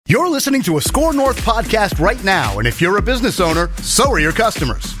You're listening to a Score North podcast right now, and if you're a business owner, so are your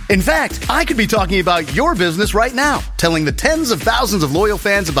customers. In fact, I could be talking about your business right now, telling the tens of thousands of loyal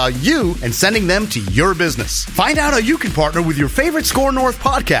fans about you and sending them to your business. Find out how you can partner with your favorite Score North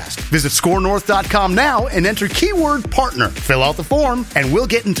podcast. Visit scorenorth.com now and enter keyword partner. Fill out the form, and we'll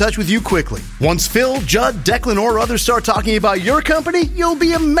get in touch with you quickly. Once Phil, Judd, Declan, or others start talking about your company, you'll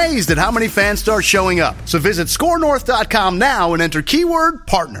be amazed at how many fans start showing up. So visit scorenorth.com now and enter keyword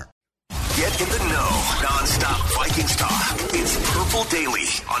partner. Get in the know. Non-stop Vikings talk. It's Purple Daily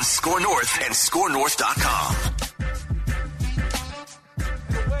on Score North and scorenorth.com.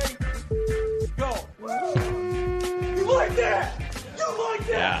 Go. You like that? You like that?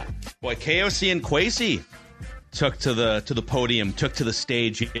 Yeah. Boy, KOC and Kwesi took to the podium, took to the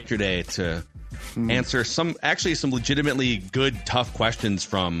stage yesterday to answer some legitimately good, tough questions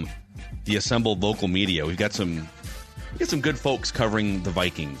from the assembled local media. We got some good folks covering the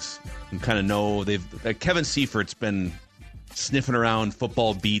Vikings. You kind of know Kevin Seifert's been sniffing around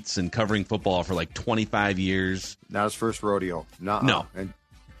football beats and covering football for like 25 years. Not his first rodeo. No. And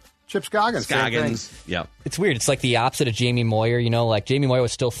Chip Scoggins. Yeah. It's weird. It's like the opposite of Jamie Moyer. You know, like Jamie Moyer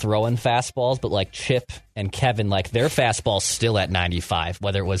was still throwing fastballs, but like Chip and Kevin, like their fastball's still at 95,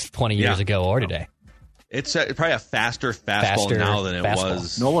 whether it was 20 years ago or today. It's probably a faster fastball now than it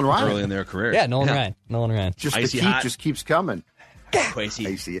was Nolan Ryan early in their career. Yeah, Nolan Ryan. Just Icy the heat hot. just keeps coming. Kwesi.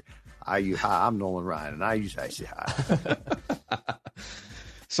 Icy. I'm Nolan Ryan, and I use icy hot.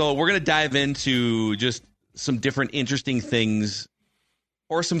 So we're going to dive into just some different interesting things,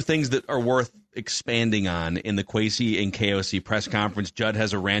 or some things that are worth expanding on in the Kwesi and KOC press conference. Judd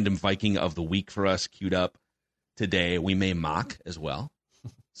has a random Viking of the week for us queued up today. We may mock as well.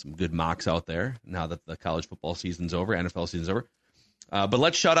 Some good mocks out there now that the college football season's over, NFL season's over. But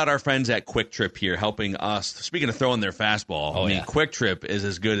let's shout out our friends at Quick Trip here, helping us. Speaking of throwing their fastball, Quick Trip is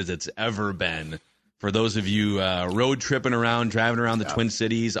as good as it's ever been. For those of you road tripping around, driving around the Twin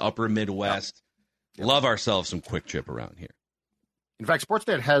Cities, upper Midwest, love ourselves some Quick Trip around here. In fact,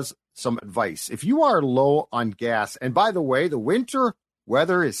 Sportsnet has some advice. If you are low on gas, and by the way, the winter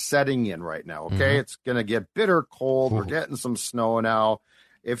weather is setting in right now, okay? It's going to get bitter cold. We're getting some snow now.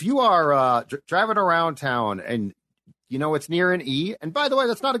 If you are driving around town and you know it's near an E, and by the way,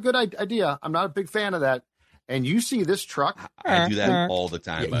 that's not a good idea. I'm not a big fan of that. And you see this truck. I do that all the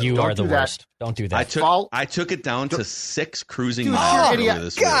time. You are the worst. Don't do that. I took it down to 6 cruising miles earlier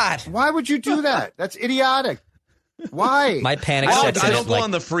this week. Why would you do that? That's idiotic. Why? My panic I sets in. don't go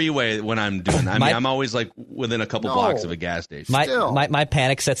on the freeway when I'm doing that. I'm always like within a couple blocks of a gas station. My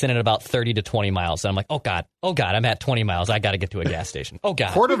panic sets in at about 30 to 20 miles. And I'm like, oh God, I'm at 20 miles. I got to get to a gas station. Oh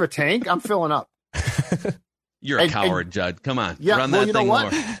God. Quarter of a tank? I'm filling up. You're a coward, Judd. Come on. Yeah, run that you know thing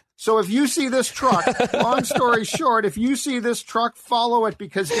what? more. So if you see this truck, long story short, if you see this truck, follow it,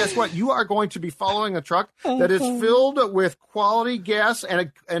 because guess what? You are going to be following a truck that is filled with quality gas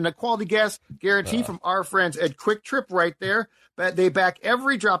and a quality gas guarantee from our friends at Quick Trip right there. But they back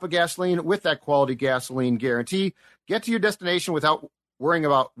every drop of gasoline with that quality gasoline guarantee. Get to your destination without worrying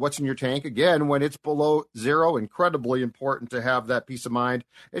about what's in your tank. Again, when it's below zero, incredibly important to have that peace of mind.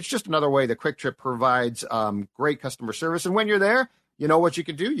 It's just another way that Quick Trip provides great customer service. And when you're there, you know what you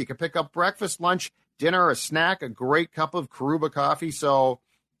can do? You can pick up breakfast, lunch, dinner, a snack, a great cup of Karuba coffee. So,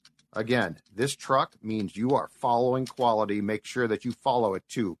 again, this truck means you are following quality. Make sure that you follow it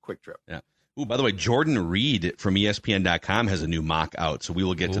too, Quick Trip. Yeah. Ooh, by the way, Jordan Reed from ESPN.com has a new mock out, so we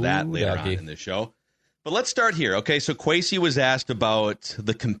will get to that later on in the show. But let's start here. Okay, so Kwesi was asked about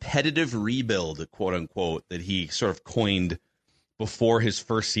the competitive rebuild, quote unquote, that he sort of coined before his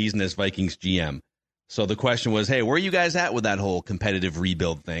first season as Vikings GM. So the question was, hey, where are you guys at with that whole competitive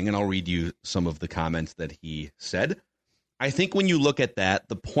rebuild thing? And I'll read you some of the comments that he said. I think when you look at that,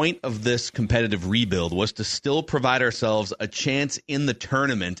 the point of this competitive rebuild was to still provide ourselves a chance in the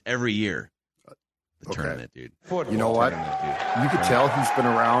tournament every year. The tournament, dude. You know what? You could tell he's been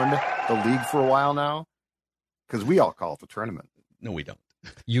around the league for a while now, because we all call it the tournament. No, we don't.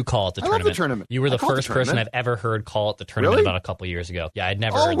 You call it the tournament. I love the tournament. You were the first person I've ever heard call it the tournament about a couple years ago. Yeah, I'd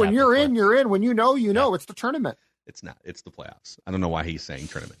never heard that. When you're before. in, you're in. When you know, it's the tournament. It's not. It's the playoffs. I don't know why he's saying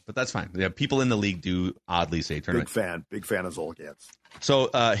tournament, but that's fine. Yeah, people in the league do oddly say tournament. Big fan of Zolgats.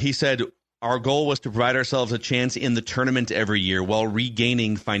 So he said, our goal was to provide ourselves a chance in the tournament every year while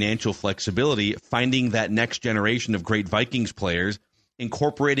regaining financial flexibility, finding that next generation of great Vikings players,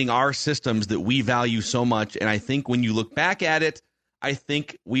 incorporating our systems that we value so much. And I think when you look back at it, I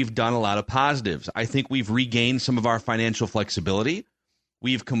think we've done a lot of positives. I think we've regained some of our financial flexibility.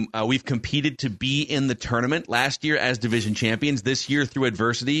 We've competed to be in the tournament last year as division champions. This year, through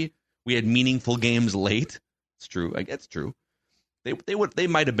adversity, we had meaningful games late. It's true. I guess it's true. They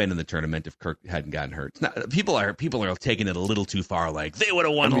might have been in the tournament if Kirk hadn't gotten hurt. It's not, people are taking it a little too far. Like they would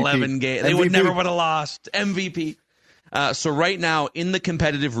have won MVP. 11 games. They would never would have lost. MVP. So right now in the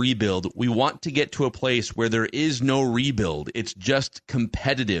competitive rebuild, we want to get to a place where there is no rebuild. It's just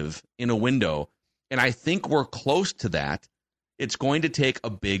competitive in a window. And I think we're close to that. It's going to take a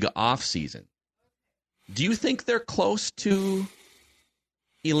big offseason. Do you think they're close to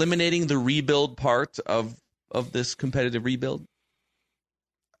eliminating the rebuild part of this competitive rebuild?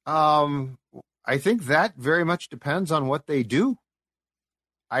 I think that very much depends on what they do.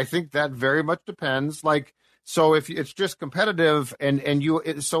 I think that very much depends. Like, so if it's just competitive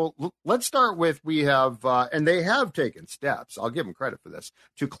so let's start with, we have, and they have taken steps, I'll give them credit for this,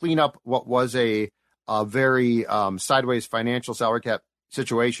 to clean up what was a very sideways financial salary cap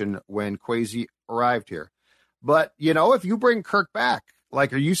situation when Kwesi arrived here. But, if you bring Kirk back,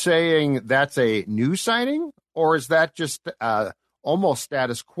 like, are you saying that's a new signing, or is that just almost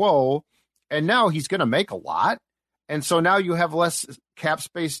status quo? And now he's going to make a lot. And so now you have less cap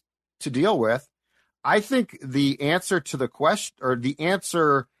space to deal with. I think the answer to the question, or the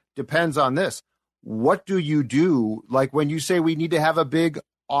answer depends on this. What do you do? Like when you say we need to have a big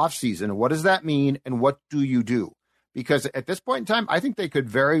offseason, what does that mean? And what do you do? Because at this point in time, I think they could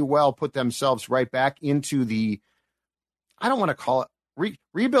very well put themselves right back into I don't want to call it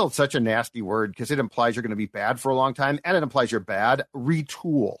rebuild, such a nasty word, because it implies you're going to be bad for a long time, and it implies you're bad.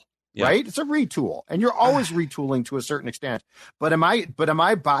 Retool, right? It's a retool, and you're always retooling to a certain extent. But am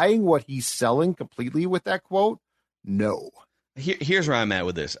I buying what he's selling completely with that quote? No. Here's where I'm at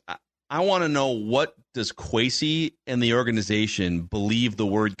with this. I want to know, what does Kwesi and the organization believe the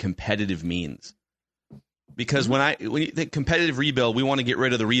word competitive means? Because when you think competitive rebuild, we want to get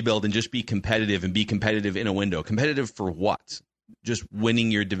rid of the rebuild and just be competitive, and be competitive in a window. Competitive for what? Just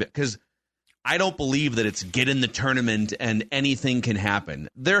winning your division? Because I don't believe that it's get in the tournament and anything can happen.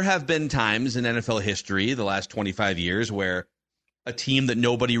 There have been times in NFL history, the last 25 years, where a team that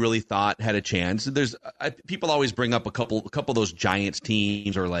nobody really thought had a chance. People always bring up a couple of those Giants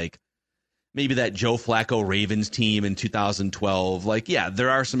teams, or like maybe that Joe Flacco Ravens team in 2012. Like, yeah, there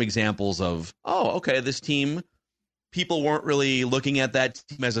are some examples of, this team, people weren't really looking at that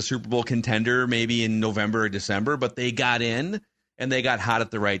team as a Super Bowl contender maybe in November or December, but they got in and they got hot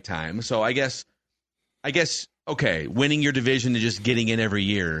at the right time. So I guess, okay, winning your division and just getting in every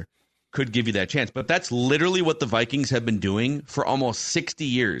year could give you that chance. But that's literally what the Vikings have been doing for almost 60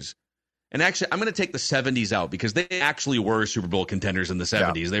 years. And actually, I'm going to take the 70s out, because they actually were Super Bowl contenders in the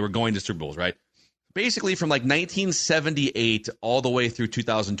 70s. Yeah. They were going to Super Bowls, right? Basically from like 1978 all the way through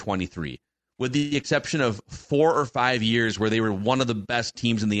 2023, with the exception of 4 or 5 years where they were one of the best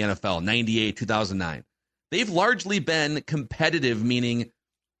teams in the NFL, 98, 2009. They've largely been competitive, meaning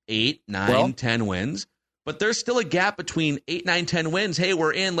 8, 9, 10 wins. But there's still a gap between 8, 9, 10 wins. Hey,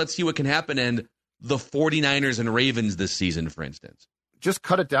 we're in. Let's see what can happen. And the 49ers and Ravens this season, for instance. Just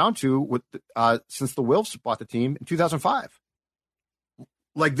cut it down to since the Wilfs bought the team in 2005.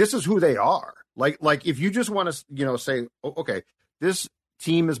 Like, this is who they are. Like if you just want to, say, okay, this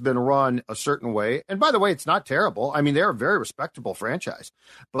team has been run a certain way. And by the way, it's not terrible. I mean, they're a very respectable franchise.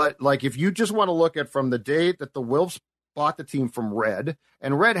 But like, if you just want to look at from the day that the Wilfs bought the team from Red,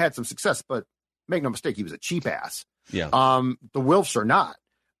 and Red had some success, but make no mistake, he was a cheap ass. Yeah. The Wilfs are not.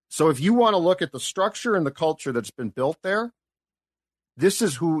 So if you want to look at the structure and the culture that's been built there, this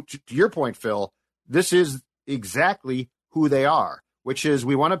is who, to your point, Phil, this is exactly who they are, which is,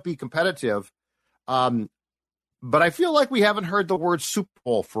 we want to be competitive. But I feel like we haven't heard the word Super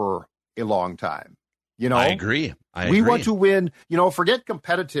Bowl for a long time. I agree. We want to win, forget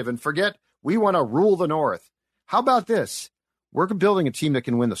competitive and forget we want to rule the North. How about this? We're building a team that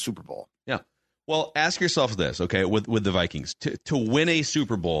can win the Super Bowl. Yeah. Well, ask yourself this, okay, with the Vikings. To win a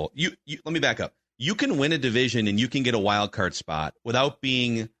Super Bowl, you let me back up. You can win a division and you can get a wild card spot without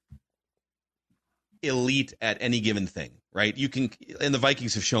being elite at any given thing, right? You can, and the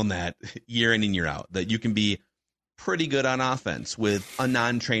Vikings have shown that year in and year out, that you can be pretty good on offense with a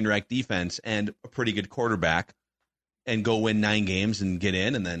non-train wreck defense and a pretty good quarterback and go win 9 games and get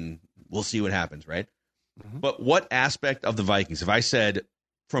in, and then we'll see what happens, right? Mm-hmm. But what aspect of the Vikings, if I said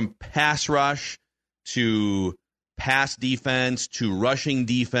from pass rush to pass defense to rushing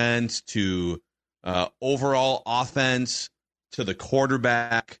defense to overall offense to the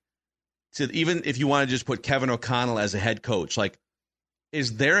quarterback to even if you want to just put Kevin O'Connell as a head coach, like,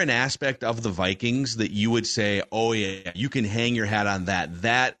 is there an aspect of the Vikings that you would say, oh yeah, you can hang your hat on that?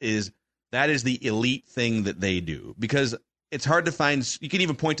 That is the elite thing that they do? Because it's hard to find. You can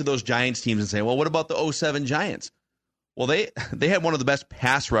even point to those Giants teams and say, well, what about the 2007 Giants? Well, they had one of the best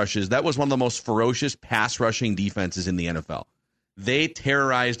pass rushes. That was one of the most ferocious pass rushing defenses in the NFL. they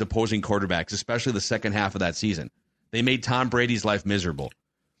terrorized opposing quarterbacks, especially the second half of that season. They made Tom Brady's life miserable.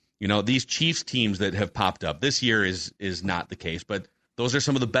 You know, these Chiefs teams that have popped up this year is not the case, but those are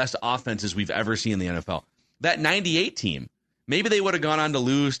some of the best offenses we've ever seen in the NFL. That 98 team, maybe they would have gone on to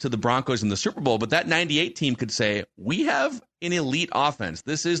lose to the Broncos in the Super Bowl, but that 98 team could say, we have an elite offense.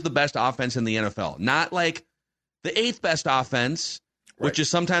 This is the best offense in the NFL. Not like the 8th best offense, right, which is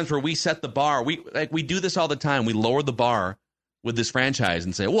sometimes where we set the bar. We do this all the time. We lower the bar with this franchise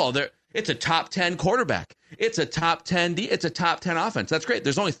and say, well, it's a top 10 quarterback. It's a top 10 it's a top 10 offense. That's great.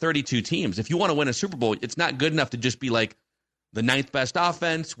 There's only 32 teams. If you want to win a Super Bowl, it's not good enough to just be like the 9th best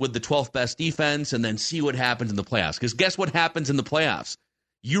offense with the 12th best defense and then see what happens in the playoffs. Because guess what happens in the playoffs?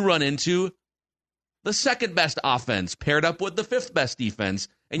 You run into the 2nd best offense paired up with the 5th best defense,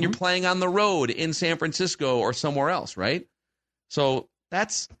 and you're playing on the road in San Francisco or somewhere else, right? So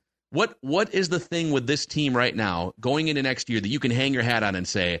that's what is the thing with this team right now going into next year that you can hang your hat on and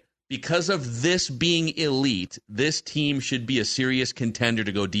say, because of this being elite, this team should be a serious contender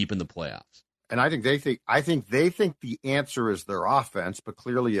to go deep in the playoffs. And I think they think the answer is their offense, but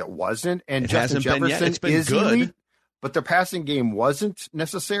clearly it wasn't. And Justin Jefferson is good, elite, but their passing game wasn't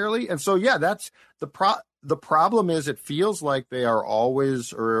necessarily. And so, yeah, that's the problem is it feels like they are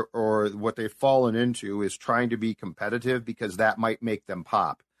always, or what they've fallen into is trying to be competitive because that might make them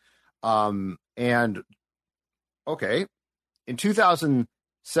pop. And okay, in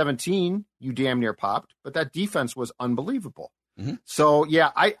 2017, you damn near popped, but that defense was unbelievable. Mm-hmm. So, yeah,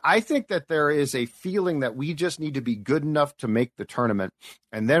 I think that there is a feeling that we just need to be good enough to make the tournament,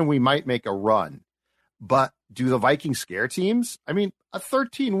 and then we might make a run. But do the Vikings scare teams? I mean, a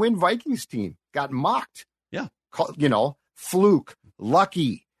 13-win Vikings team got mocked. Yeah. Fluke,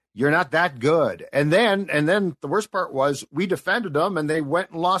 lucky, you're not that good. And then the worst part was we defended them, and they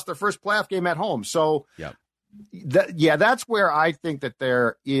went and lost their first playoff game at home. So, yeah. That's where I think that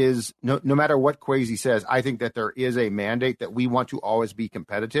there is, no matter what Kwesi says, I think that there is a mandate that we want to always be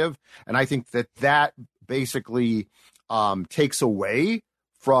competitive. And I think that basically takes away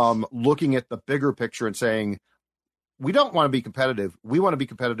from looking at the bigger picture and saying, we don't want to be competitive. We want to be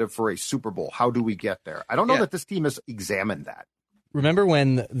competitive for a Super Bowl. How do we get there? I don't know that this team has examined that. Remember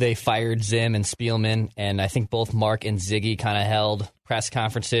when they fired Zim and Spielman, and I think both Mark and Ziggy kind of held press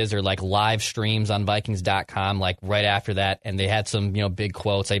conferences or like live streams on Vikings.com like right after that, and they had some big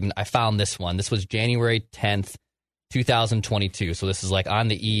quotes. I found this one. This was January 10th, 2022. So this is like on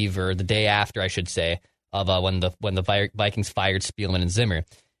the eve or the day after, I should say, of when the Vikings fired Spielman and Zimmer.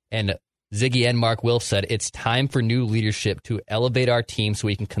 And Ziggy and Mark Wilf said, it's time for new leadership to elevate our team so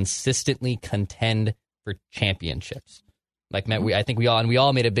we can consistently contend for championships. Like, Matt, I think we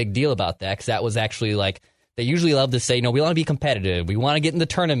all made a big deal about that because that was actually like, they usually love to say, no, we want to be competitive. We want to get in the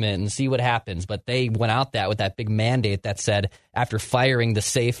tournament and see what happens. But they went out with that big mandate that said, after firing the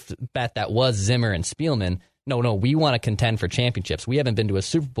safe bet that was Zimmer and Spielman, no, we want to contend for championships. We haven't been to a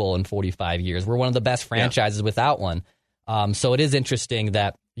Super Bowl in 45 years. We're one of the best franchises without one. So it is interesting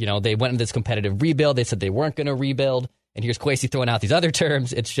that, they went into this competitive rebuild. They said they weren't going to rebuild. And here's Kwesi throwing out these other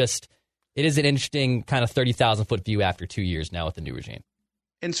terms. It is an interesting kind of 30,000-foot view after 2 years now with the new regime.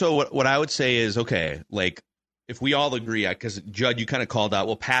 And so what I would say is, okay, like if we all agree, because Judd, you kind of called out,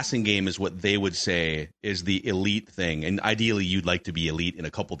 well, passing game is what they would say is the elite thing. And ideally, you'd like to be elite in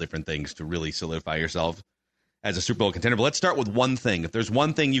a couple different things to really solidify yourself as a Super Bowl contender. But let's start with one thing. If there's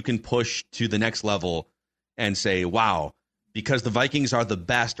one thing you can push to the next level and say, wow, because the Vikings are the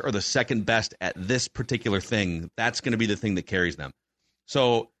best or the second best at this particular thing, that's going to be the thing that carries them.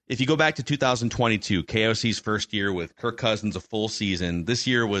 So if you go back to 2022, KOC's first year with Kirk Cousins, a full season. This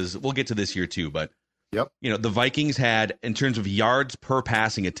year we'll get to this year too, but the Vikings had, in terms of yards per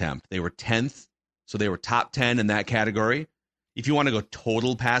passing attempt, they were 10th. So they were top 10 in that category. If you want to go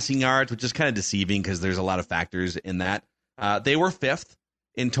total passing yards, which is kind of deceiving because there's a lot of factors in that, they were 5th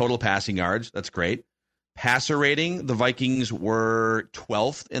in total passing yards. That's great. Passer rating, the Vikings were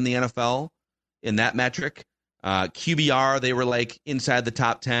 12th in the NFL in that metric. QBR, they were like inside the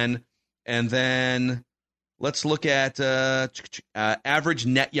top 10. And then let's look at average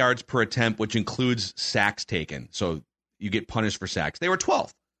net yards per attempt, which includes sacks taken. So you get punished for sacks. They were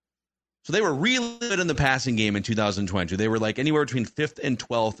 12th. So they were really good in the passing game in 2022. They were like anywhere between 5th and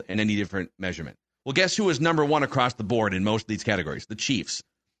 12th in any different measurement. Well, guess who was number 1 across the board in most of these categories? The Chiefs.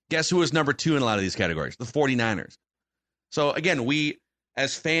 Guess who was number 2 in a lot of these categories? The 49ers. So again, we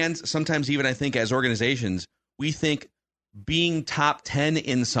as fans, sometimes even I think as organizations, we think being top 10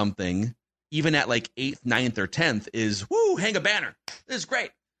 in something, even at like 8th, 9th, or 10th is, woo, hang a banner. This is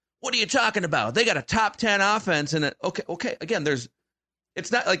great. What are you talking about? They got a top 10 offense. And okay. Again,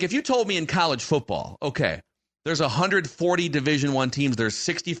 it's not like if you told me in college football, okay, There's 140 Division I teams. There's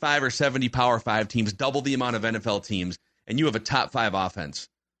 65 or 70 Power 5 teams, double the amount of NFL teams, and you have a top 5 offense.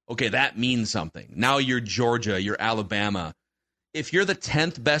 Okay, that means something. Now you're Georgia, you're Alabama. If you're the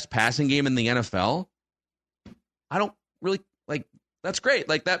 10th best passing game in the NFL, I don't really that's great.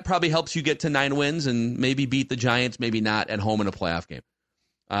 That probably helps you get to 9 wins and maybe beat the Giants, maybe not at home in a playoff game.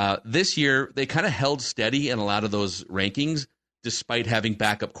 This year, they kind of held steady in a lot of those rankings, despite having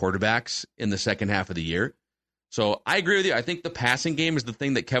backup quarterbacks in the second half of the year. So I agree with you. I think the passing game is the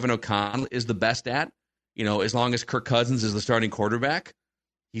thing that Kevin O'Connell is the best at. As long as Kirk Cousins is the starting quarterback,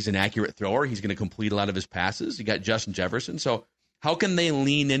 he's an accurate thrower. He's going to complete a lot of his passes. You got Justin Jefferson. So how can they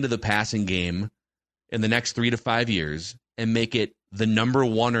lean into the passing game in the next 3 to 5 years and make it the number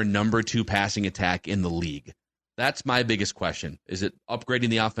 1 or number 2 passing attack in the league? That's my biggest question. Is it upgrading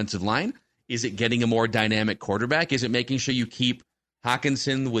the offensive line? Is it getting a more dynamic quarterback? Is it making sure you keep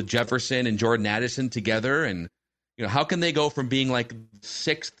Hawkinson with Jefferson and Jordan Addison together? And how can they go from being like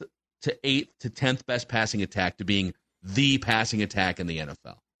 6th to 8th to 10th best passing attack to being the passing attack in the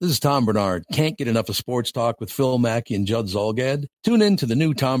NFL? This is Tom Bernard. Can't get enough of sports talk with Phil Mackey and Judd Zolgad? Tune in to the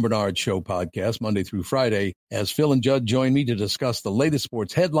new Tom Bernard Show podcast Monday through Friday as Phil and Judd join me to discuss the latest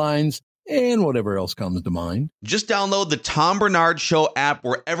sports headlines and whatever else comes to mind. Just download the Tom Bernard Show app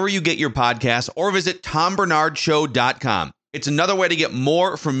wherever you get your podcasts or visit tombernardshow.com. It's another way to get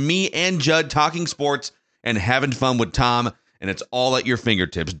more from me and Judd talking sports and having fun with Tom, and it's all at your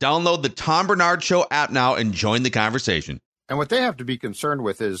fingertips. Download the Tom Bernard Show app now and join the conversation. And what they have to be concerned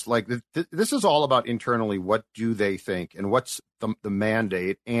with is this is all about internally. What do they think and what's the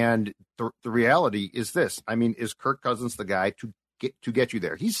mandate? And the reality is this. I mean, is Kirk Cousins the guy to get you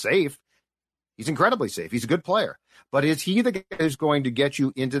there? He's safe. He's incredibly safe. He's a good player. But is he the guy who's going to get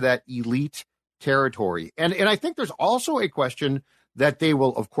you into that elite territory? And I think there's also a question that they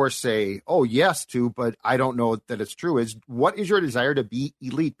will, of course, say, oh, yes, to, but I don't know that it's true, is what is your desire to be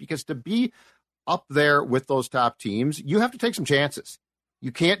elite? Because to be up there with those top teams, you have to take some chances.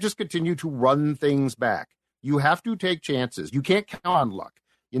 You can't just continue to run things back. You have to take chances. You can't count on luck.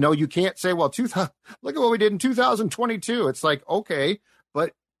 You can't say, well, look at what we did in 2022. It's like, okay,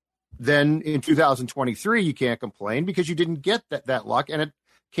 but then in 2023, you can't complain because you didn't get that luck and it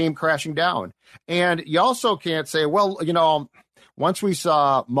came crashing down. And you also can't say, well, once we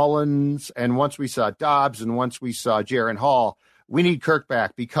saw Mullins and once we saw Dobbs and once we saw Jaron Hall, we need Kirk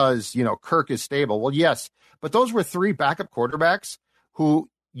back because, Kirk is stable. Well, yes, but those were 3 backup quarterbacks who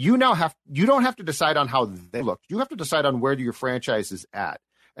you don't have to decide on how they look. You have to decide on where your franchise is at.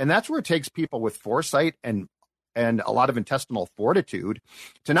 And that's where it takes people with foresight and a lot of intestinal fortitude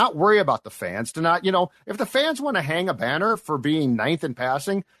to not worry about the fans, to not, if the fans want to hang a banner for being 9th in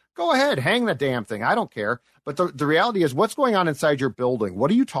passing, go ahead, hang the damn thing. I don't care. But the reality is what's going on inside your building? What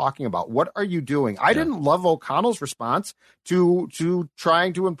are you talking about? What are you doing? I didn't love O'Connell's response to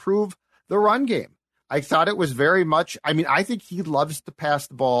trying to improve the run game. I thought it was very much, I think he loves to pass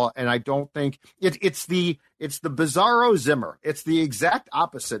the ball, and I don't think it's the bizarro Zimmer. It's the exact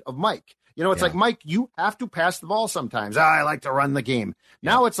opposite of Mike. Like, Mike, you have to pass the ball sometimes. I like to run the game.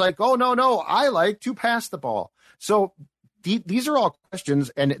 Now it's like, oh, no, I like to pass the ball. So these are all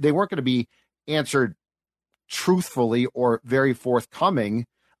questions, and they weren't going to be answered truthfully or very forthcoming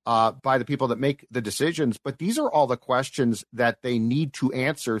by the people that make the decisions. But these are all the questions that they need to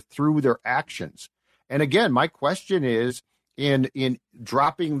answer through their actions. And again, my question is, in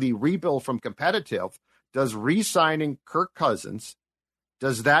dropping the rebuild from competitive, does re-signing Kirk Cousins,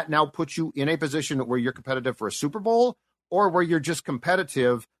 does that now put you in a position where you're competitive for a Super Bowl or where you're just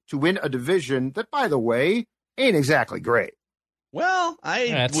competitive to win a division that, by the way, ain't exactly great? Well,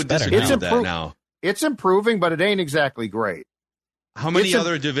 I would disagree with that now. It's improving, but it ain't exactly great. How many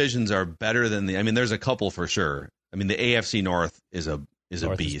other divisions are better than there's a couple for sure. The AFC North is a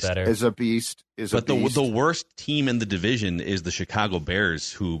beast. Is a beast. But the worst team in the division is the Chicago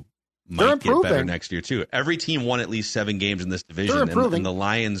Bears, who might get better next year too. Every team won at least 7 games in this division, and the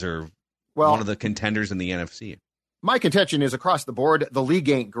Lions are one of the contenders in the NFC. My contention is across the board, the league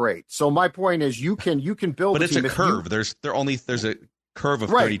ain't great. So my point is, you can build, but it's a curve. There's a curve of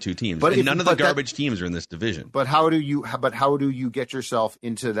 32 teams, and none of the garbage teams are in this division. But how do you get yourself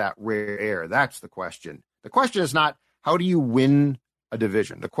into that rare air? That's the question. The question is not how do you win a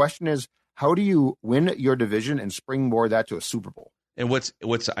division. The question is how do you win your division and springboard that to a Super Bowl? And what's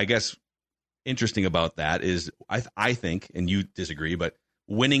I guess interesting about that is I think, and you disagree, but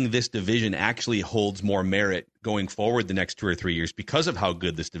winning this division actually holds more merit going forward the next 2 or 3 years because of how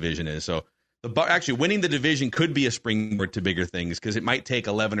good this division is. So actually winning the division could be a springboard to bigger things because it might take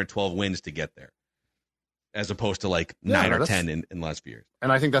 11 or 12 wins to get there, as opposed to 9 or 10 in the last few years.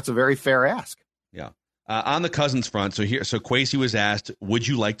 And I think that's a very fair ask. Yeah. On the Cousins front, so Kwesi was asked, would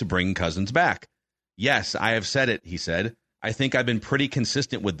you like to bring Cousins back? Yes, I have said it, he said. I think I've been pretty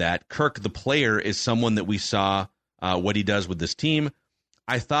consistent with that. Kirk, the player, is someone that we saw what he does with this team.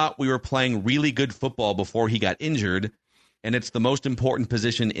 I thought we were playing really good football before he got injured, and it's the most important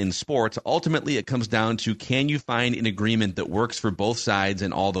position in sports. Ultimately, it comes down to, can you find an agreement that works for both sides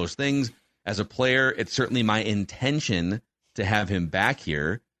and all those things? As a player, it's certainly my intention to have him back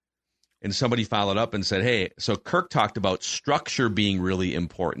here. And somebody followed up and said, hey, so Kirk talked about structure being really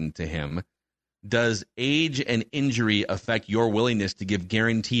important to him. Does age and injury affect your willingness to give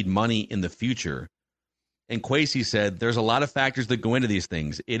guaranteed money in the future? And Kwesi said, there's a lot of factors that go into these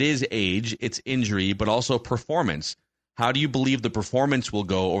things. It is age, it's injury, but also performance. How do you believe the performance will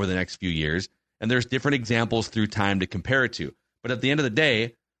go over the next few years? And there's different examples through time to compare it to. But at the end of the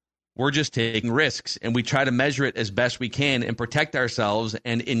day, we're just taking risks, and we try to measure it as best we can and protect ourselves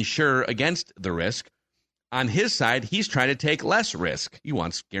and insure against the risk. On his side, he's trying to take less risk. He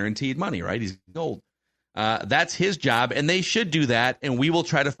wants guaranteed money, right? He's old. That's his job, and they should do that, and we will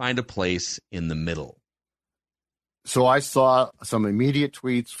try to find a place in the middle. So I saw some immediate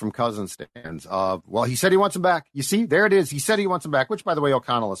tweets from Cousins stands of, well, he said he wants him back. You see, there it is. He said he wants him back, which, by the way,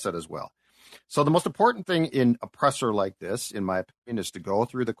 O'Connell has said as well. So the most important thing in a presser like this, in my opinion, is to go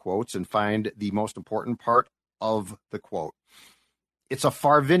through the quotes and find the most important part of the quote. It's a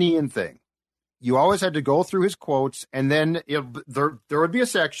Farvinian thing. You always had to go through his quotes, and then there would be a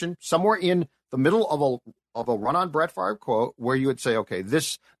section somewhere in the middle of a run-on Brett Favre quote where you would say, okay,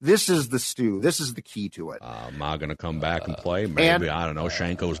 this is the stew. This is the key to it. Am I going to come back and play? Maybe, I don't know.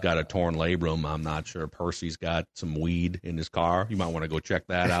 Shanko's got a torn labrum. I'm not sure. Percy's got some weed in his car. You might want to go check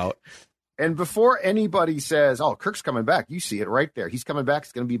that out. And before anybody says, oh, Kirk's coming back, you see it right there. He's coming back.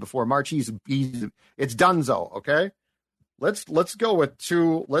 It's going to be before March. It's donezo, okay? Let's go with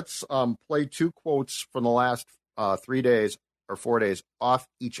two. Let's play two quotes from the last 3 days or 4 days off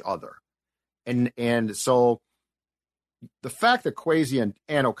each other. And so the fact that Kwesi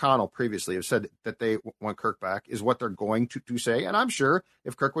and O'Connell previously have said that they want Kirk back is what they're going to say. And I'm sure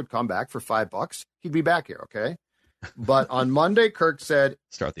if Kirk would come back for $5, he'd be back here, okay? But on Monday, Kirk said...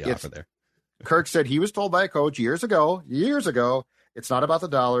 Start the offer there. Kirk said he was told by a coach years ago, it's not about the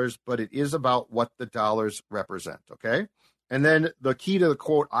dollars, but it is about what the dollars represent, okay? And then the key to the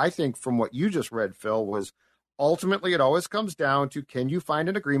quote, I think, from what you just read, Phil, was ultimately it always comes down to, can you find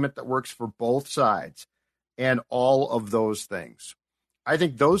an agreement that works for both sides and all of those things? I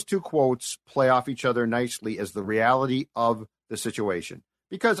think those two quotes play off each other nicely as the reality of the situation.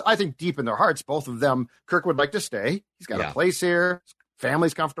 Because I think deep in their hearts, both of them, Kirk would like to stay. He's got a place here.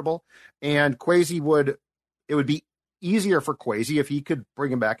 Family's comfortable. And Kwesi it would be easier for Kwesi if he could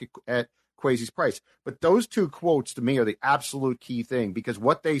bring him back at Kwesi's price. But those two quotes to me are the absolute key thing, because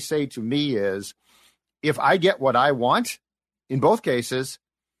what they say to me is, if I get what I want in both cases,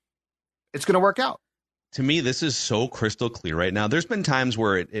 it's going to work out. To me, this is so crystal clear right now. There's been times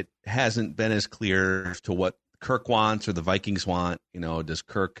where it hasn't been as clear to what Kirk wants or the Vikings want. You know, does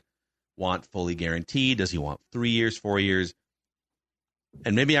Kirk want fully guaranteed? Does he want 3 years, 4 years?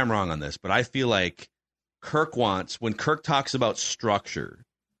 And maybe I'm wrong on this, but I feel like Kirk wants, when Kirk talks about structure,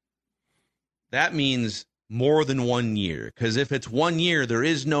 that means more than 1 year. Because if it's 1 year, there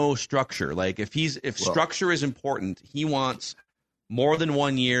is no structure. Like if structure is important, he wants more than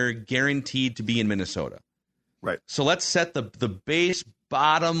 1 year guaranteed to be in Minnesota. Right. So let's set the base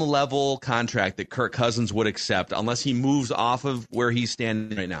bottom level contract that Kirk Cousins would accept, unless he moves off of where he's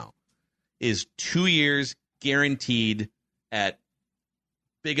standing right now, is 2 years guaranteed at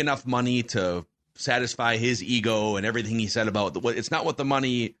big enough money to satisfy his ego and everything he said about it's not what the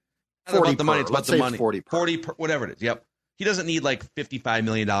money. It's about the money. It's about the money. 40 whatever it is. Yep. He doesn't need like $55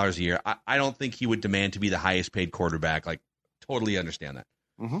 million a year. I don't think he would demand to be the highest paid quarterback. Like, totally understand that.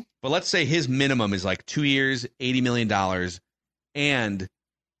 Mm-hmm. But let's say his minimum is like 2 years, $80 million, and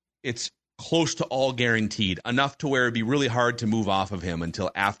it's close to all guaranteed, enough to where it'd be really hard to move off of him until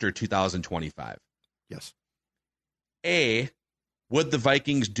after 2025. Yes. Would the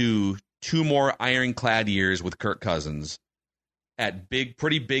Vikings do 2 more ironclad years with Kirk Cousins at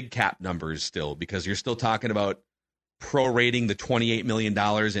pretty big cap numbers still, because you're still talking about prorating the $28 million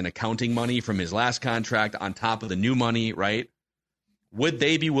in accounting money from his last contract on top of the new money, right? Would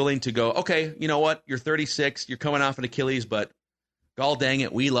they be willing to go, okay, you know what? You're 36, you're coming off an Achilles, but gall dang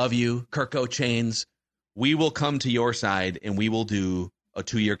it, we love you, Kirko Chains. We will come to your side and we will do a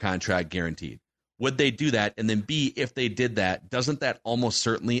 2-year contract guaranteed. Would they do that? And then B, if they did that, doesn't that almost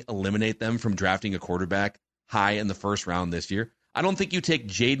certainly eliminate them from drafting a quarterback high in the first round this year? I don't think you take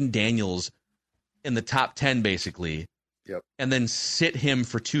Jaden Daniels in the top 10, basically, Yep. and then sit him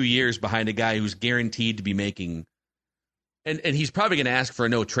for 2 years behind a guy who's guaranteed to be making, and he's probably going to ask for a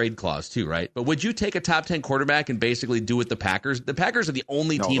no trade clause too, right? But would you take a top 10 quarterback and basically do what the Packers? The Packers are the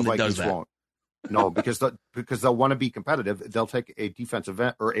only team that does that. Won't. No, because they'll want to be competitive. They'll take a defensive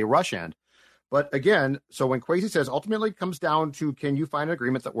end or a rush end. But again, so when Kwesi says ultimately it comes down to, can you find an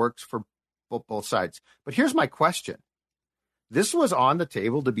agreement that works for both sides? But here's my question. This was on the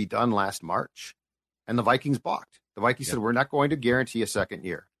table to be done last March, and the Vikings balked. The Vikings said, we're not going to guarantee a second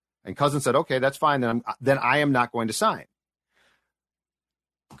year. And Cousins said, okay, that's fine. Then I am not going to sign.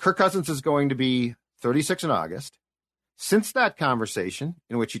 Kirk Cousins is going to be 36 in August. Since that conversation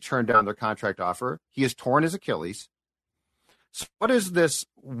in which he turned down their contract offer, he has torn his Achilles. So what is this?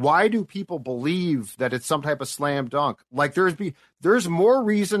 Why do people believe that it's some type of slam dunk? Like there's more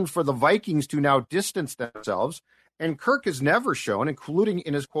reason for the Vikings to now distance themselves. And Kirk has never shown, including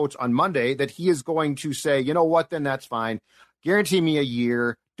in his quotes on Monday, that he is going to say, you know what, then that's fine. Guarantee me a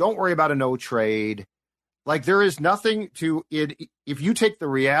year. Don't worry about a no trade. Like there is nothing to it. If you take the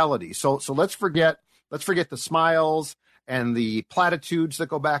reality, so let's forget the smiles and the platitudes that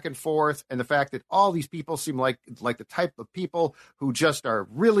go back and forth, and the fact that all these people seem like the type of people who just are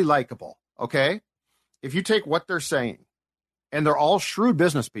really likable. Okay, if you take what they're saying, and they're all shrewd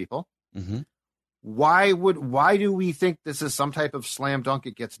business people, why do we think this is some type of slam dunk?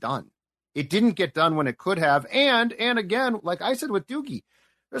 It gets done. It didn't get done when it could have, and again, like I said with Doogie,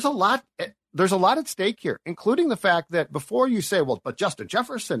 there's a lot at stake here, including the fact that before you say, well, but Justin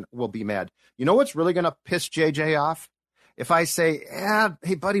Jefferson will be mad. You know what's really going to piss JJ off? If I say,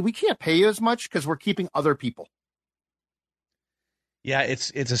 hey, buddy, we can't pay you as much because we're keeping other people. Yeah,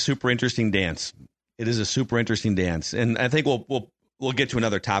 it's a super interesting dance. It is a super interesting dance. And I think we'll get to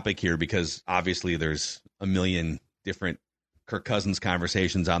another topic here because obviously there's a million different Kirk Cousins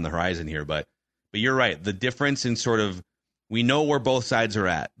conversations on the horizon here. But you're right. The difference in sort of, we know where both sides are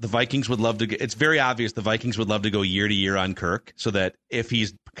at. The Vikings would love to get, it's very obvious the Vikings would love to go year to year on Kirk so that if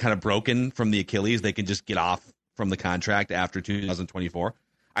he's kind of broken from the Achilles, they can just get off from the contract after 2024.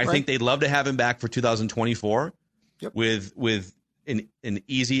 I think they'd love to have him back for 2024 with an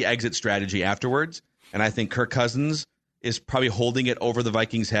easy exit strategy afterwards. And I think Kirk Cousins is probably holding it over the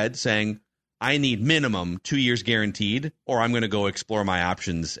Vikings' head saying, I need minimum 2 years guaranteed, or I'm going to go explore my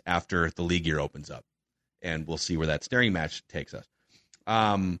options after the league year opens up. And we'll see where that staring match takes us.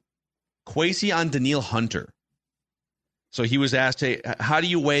 Kwesi on Danielle Hunter. So he was asked, hey, how do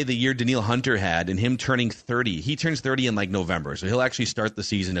you weigh the year Danielle Hunter had and him turning 30? He turns 30 in like November, so he'll actually start the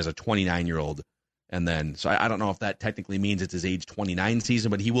season as a 29-year-old. And then, so I don't know if that technically means it's his age 29 season,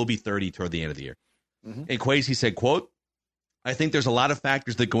 but he will be 30 toward the end of the year. And Kwesi said, quote, I think there's a lot of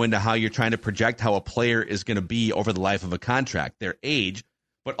factors that go into how you're trying to project how a player is going to be over the life of a contract, their age,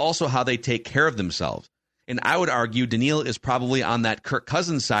 but also how they take care of themselves. And I would argue Danielle is probably on that Kirk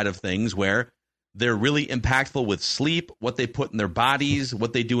Cousins side of things where they're really impactful with sleep, what they put in their bodies,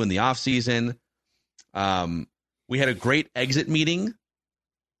 what they do in the offseason. We had a great exit meeting.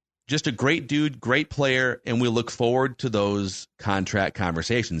 Just a great dude, great player, and we look forward to those contract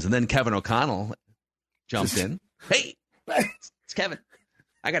conversations. And then Kevin O'Connell jumped in. Hey, it's Kevin.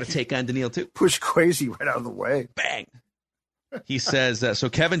 I got to take on Danielle too. Push Kwesi right out of the way. Bang. He says, so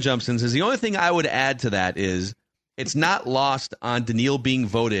Kevin jumps in and says, the only thing I would add to that is it's not lost on Danielle being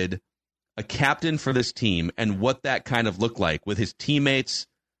voted a captain for this team and what that kind of looked like with his teammates,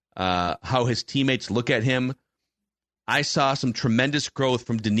 how his teammates look at him. I saw some tremendous growth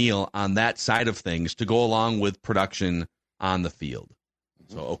from Danielle on that side of things to go along with production on the field.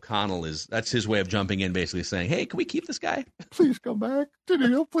 So O'Connell that's his way of jumping in, basically saying, hey, can we keep this guy? Please come back.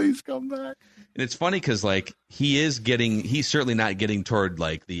 Danielle, please come back. And it's funny because like he's certainly not getting toward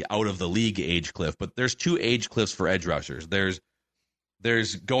like the out of the league age cliff, but there's two age cliffs for edge rushers.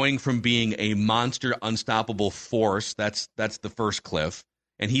 There's going from being a monster, unstoppable force. That's the first cliff.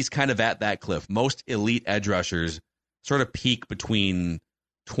 And he's kind of at that cliff. Most elite edge rushers sort of peak between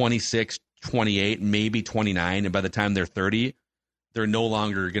 26, 28, maybe 29. And by the time they're 30, they're no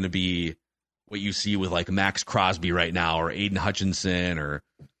longer going to be what you see with like Max Crosby right now or Aiden Hutchinson or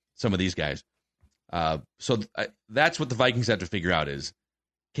some of these guys. So that's what the Vikings have to figure out is,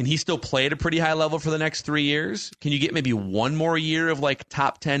 can he still play at a pretty high level for the next 3 years? Can you get maybe one more year of like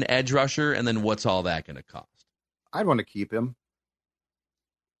top 10 edge rusher? And then what's all that going to cost? I'd want to keep him.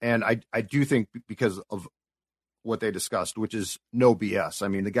 And I do think because of what they discussed, which is no BS. I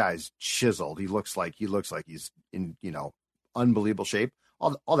mean, the guy's chiseled. He looks like he's in, unbelievable shape.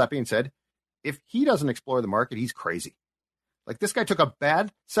 All that being said, if he doesn't explore the market, he's crazy. Like, this guy took a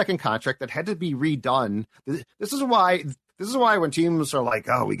bad second contract that had to be redone. This is why when teams are like,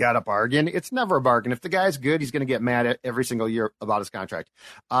 oh, we got a bargain, it's never a bargain. If the guy's good, he's going to get mad at every single year about his contract.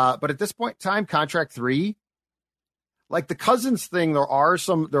 But at this point in time, contract 3, like the Cousins thing, there are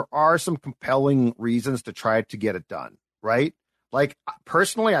some compelling reasons to try to get it done, right? Like,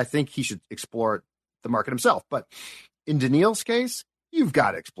 personally, I think he should explore the market himself. But in Daniil's case, you've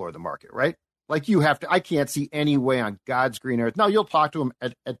got to explore the market, right? Like, you have to. I can't see any way on God's green earth. Now, you'll talk to him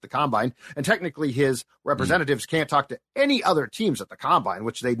at the combine, and technically his representatives can't talk to any other teams at the combine,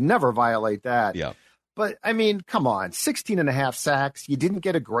 which they'd never violate that. Yeah. But, I mean, come on, 16 and a half sacks. You didn't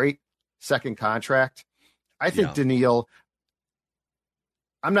get a great second contract. I think Daniil,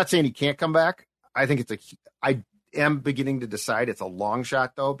 I'm not saying he can't come back. I think I am beginning to decide it's a long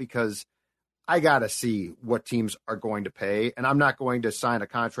shot, though, because I got to see what teams are going to pay, and I'm not going to sign a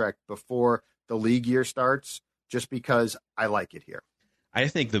contract before the league year starts just because I like it here. I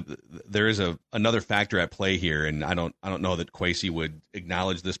think there is another factor at play here, and I don't know that Kwesi would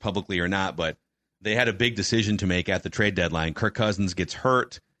acknowledge this publicly or not, but they had a big decision to make at the trade deadline. Kirk Cousins gets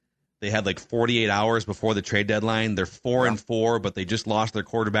hurt. They had like 48 hours before the trade deadline. They're 4-4, but they just lost their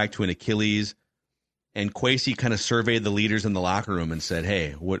quarterback to an Achilles. And Kwesi kind of surveyed the leaders in the locker room and said,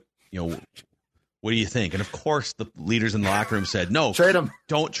 "Hey, what do you think?" And of course, the leaders in the locker room said, "No, trade him.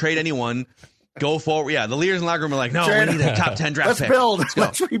 Don't trade anyone. Go forward." Yeah, the leaders in the locker room were like, "No, we need a top 10 draft pick.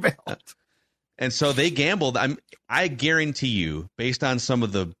 Let's rebuild." And so they gambled. I guarantee you, based on some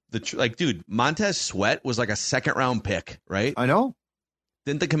of the dude, Montez Sweat was like a second round pick, right? I know.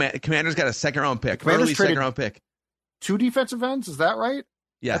 Didn't the Commanders got a second round pick? Early second round pick. 2 defensive ends, is that right?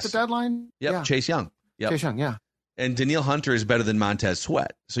 Yes. At the deadline? Yep. Yeah. Chase Young. Yep. Chase Young, yeah. And Daniil Hunter is better than Montez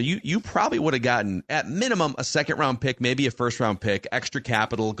Sweat. So you probably would have gotten, at minimum, a second-round pick, maybe a first-round pick, extra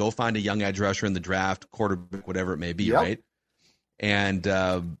capital, go find a young edge rusher in the draft, quarterback, whatever it may be, right? And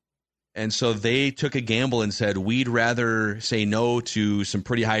so they took a gamble and said, we'd rather say no to some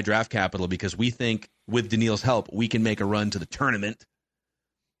pretty high draft capital because we think with Daniil's help, we can make a run to the tournament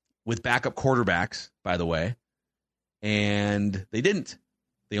with backup quarterbacks, by the way. And they didn't.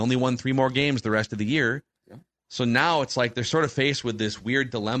 They only won 3 more games the rest of the year. So now it's like they're sort of faced with this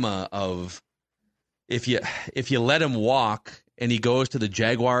weird dilemma of if you let him walk and he goes to the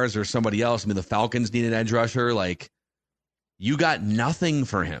Jaguars or somebody else, I mean, the Falcons need an edge rusher, like, you got nothing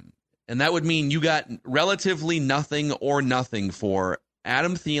for him. And that would mean you got relatively nothing or nothing for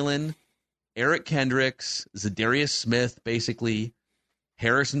Adam Thielen, Eric Kendricks, Zadarius Smith, basically,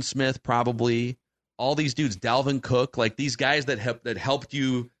 Harrison Smith, probably, all these dudes, Dalvin Cook, like these guys that helped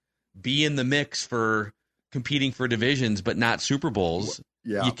you be in the mix for competing for divisions but not Super Bowls.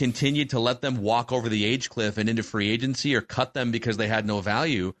 Yeah. You continued to let them walk over the age cliff and into free agency or cut them because they had no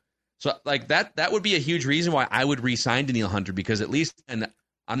value. So like that would be a huge reason why I would re-sign Daniil Hunter, because at least, and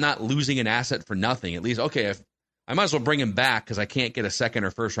I'm not losing an asset for nothing. At least, okay, if I might as well bring him back because I can't get a second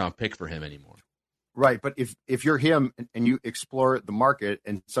or first round pick for him anymore. Right, but if you're him and you explore the market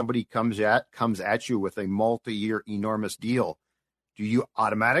and somebody comes at you with a multi-year enormous deal, do you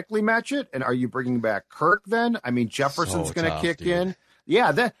automatically match it? And are you bringing back Kirk then? I mean, Jefferson's going to kick in.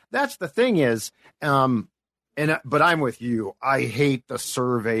 Yeah, that's the thing is, but I'm with you. I hate the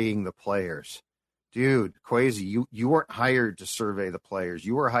surveying the players. Dude, Kwesi, you weren't hired to survey the players.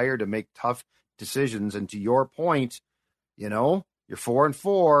 You were hired to make tough decisions. And to your point, you're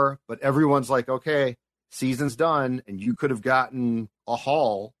 4-4, but everyone's like, okay, season's done, and you could have gotten a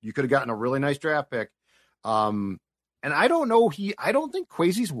haul. You could have gotten a really nice draft pick. And I don't think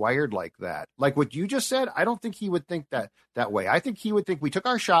Kwesi's wired like that. Like what you just said, I don't think he would think that way. I think he would think we took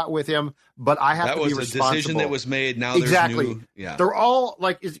our shot with him, but I have to be responsible. That was a decision that was made. Now exactly. There's new, yeah. They're all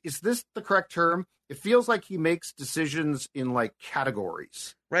like, is this the correct term? It feels like he makes decisions in like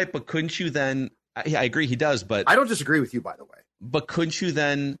categories. Right, but couldn't you then, I agree he does, but I don't disagree with you, by the way. But couldn't you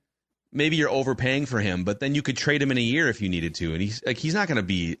then, maybe you're overpaying for him, but then you could trade him in a year if you needed to. And he's not going to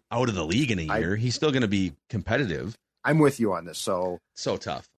be out of the league in a year. He's still going to be competitive. I'm with you on this. So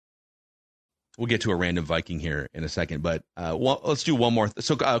tough. We'll get to a random Viking here in a second, but let's do one more.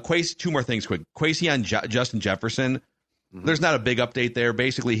 So Kwesi, 2 more things quick. Kwesi on Justin Jefferson. Mm-hmm. There's not a big update there.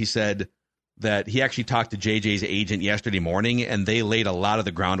 Basically, he said that he actually talked to JJ's agent yesterday morning, and they laid a lot of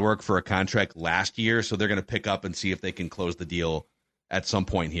the groundwork for a contract last year, so they're going to pick up and see if they can close the deal at some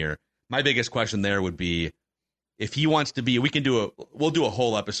point here. My biggest question there would be if he wants to be, we'll do a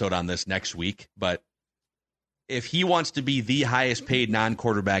whole episode on this next week, but if he wants to be the highest paid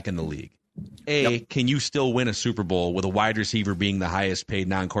non-quarterback in the league, can you still win a Super Bowl with a wide receiver being the highest paid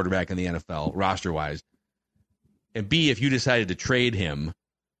non-quarterback in the NFL roster-wise? And B, if you decided to trade him,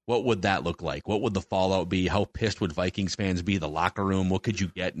 what would that look like? What would the fallout be? How pissed would Vikings fans be? The locker room, what could you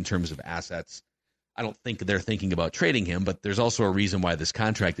get in terms of assets? I don't think they're thinking about trading him, but there's also a reason why this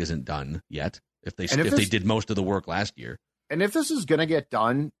contract isn't done yet. If they did most of the work last year. And if this is going to get it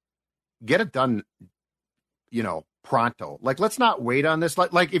done, pronto. Like, let's not wait on this.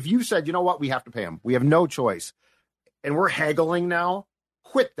 Like if you said, you know what, we have to pay him. We have no choice. And we're haggling now.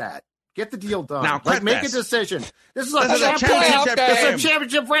 Quit that. Get the deal done. Now, make a decision. This is a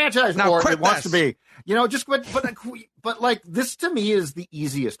championship franchise. Now, It wants to be. But like this to me is the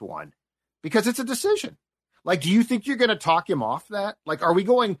easiest one because it's a decision. Like, do you think you're going to talk him off that? Like,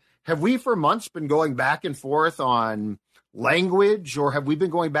 have we for months been going back and forth on language, or have we been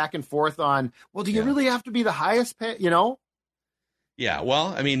going back and forth on, well, do you really have to be the highest pay, Yeah,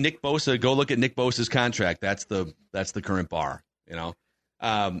 well, I mean, Nick Bosa, go look at Nick Bosa's contract. That's the current bar,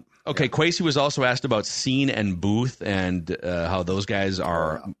 Okay, Kwesi was also asked about Scene and Booth and how those guys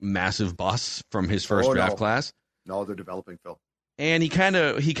are massive busts from his first draft class. No, they're developing, Phil. And he kind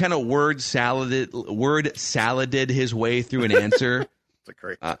of word saladed his way through an answer. It's a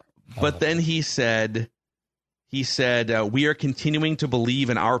great. But then he said, we are continuing to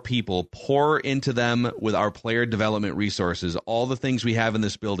believe in our people, pour into them with our player development resources, all the things we have in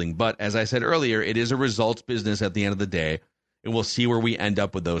this building. But as I said earlier, it is a results business at the end of the day, and we'll see where we end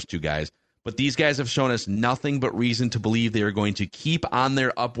up with those two guys. But these guys have shown us nothing but reason to believe they are going to keep on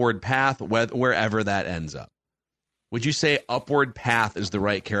their upward path, wherever that ends up. Would you say upward path is the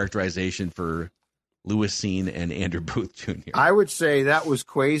right characterization for Lewis Scene and Andrew Booth Jr.? I would say that was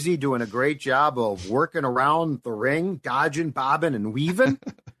Kwesi doing a great job of working around the ring, dodging, bobbing, and weaving.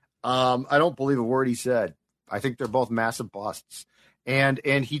 I don't believe a word he said. I think they're both massive busts. And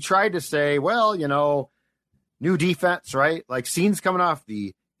he tried to say, well, new defense, right? Like Scene's coming off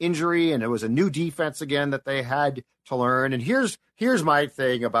the injury, and it was a new defense again that they had to learn. And here's my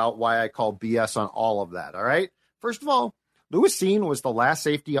thing about why I call BS on all of that, all right? First of all, Lewis Scene was the last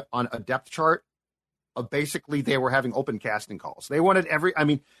safety on a depth chart of basically they were having open casting calls. They wanted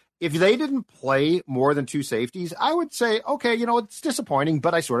if they didn't play more than two safeties, I would say, okay, it's disappointing,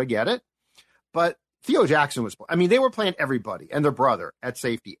 but I sort of get it. But Theo Jackson they were playing everybody and their brother at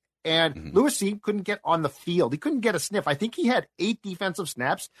safety. And Lewis Scene couldn't get on the field. He couldn't get a sniff. I think he had 8 defensive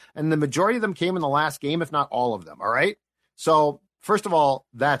snaps, and the majority of them came in the last game, if not all of them. All right. So first of all,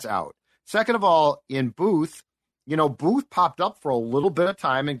 that's out. Second of all, in Booth, Booth popped up for a little bit of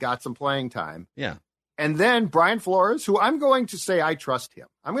time and got some playing time. Yeah. And then Brian Flores, who I'm going to say I trust him.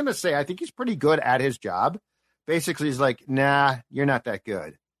 I'm going to say I think he's pretty good at his job. Basically, he's like, nah, you're not that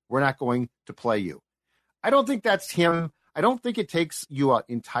good. We're not going to play you. I don't think that's him. I don't think it takes you an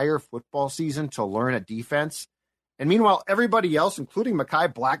entire football season to learn a defense. And meanwhile, everybody else, including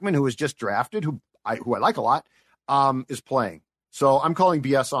Mekhi Blackman, who was just drafted, who I like a lot, is playing. So I'm calling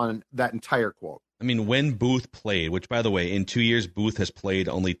BS on that entire quote. I mean, when Booth played, which, by the way, in 2 years, Booth has played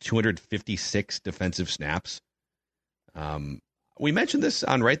only 256 defensive snaps. We mentioned this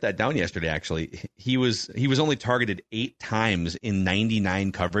on Write That Down yesterday, actually. He was only targeted 8 times in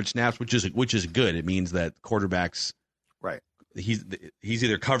 99 coverage snaps, which is good. It means that quarterbacks, right, he's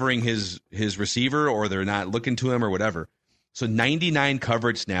either covering his receiver or they're not looking to him or whatever. So 99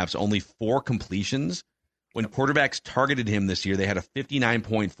 coverage snaps, only 4 completions. When quarterbacks targeted him this year, they had a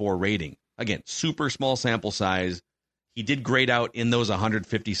 59.4 rating. Again, super small sample size. He did grade out in those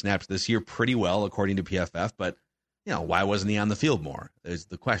 150 snaps this year pretty well, according to PFF. But, why wasn't he on the field more? Is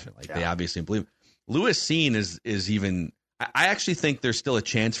the question. They obviously believe. Lewis Scene is even. I actually think there's still a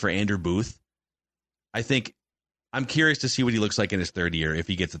chance for Andrew Booth. I'm curious to see what he looks like in his third year, if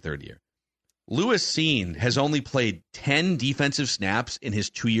he gets a third year. Lewis Scene has only played 10 defensive snaps in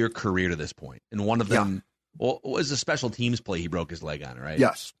his 2-year career to this point, and one of them. Well, it was a special teams play he broke his leg on, right?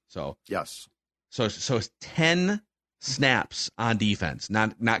 Yes. So yes. So it's 10 snaps on defense,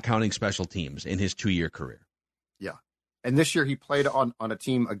 not counting special teams in his 2-year career. Yeah. And this year he played on a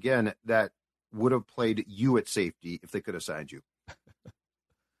team again that would have played you at safety if they could have signed you.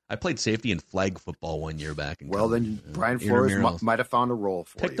 I played safety in flag football 1 year back. Then Brian Flores might have found a role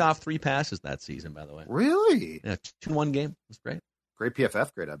for you. Picked off 3 passes that season, by the way. Really? Yeah, 2-1 game. It was great. Great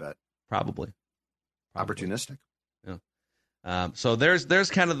PFF grade, I bet. Probably. Opportunistic. Yeah. So there's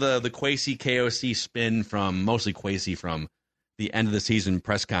kind of the Kwesi KOC spin mostly Kwesi from the end of the season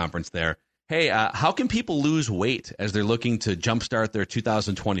press conference there. Hey, how can people lose weight as they're looking to jumpstart their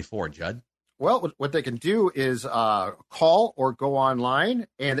 2024, Judd? Well, what they can do is call or go online,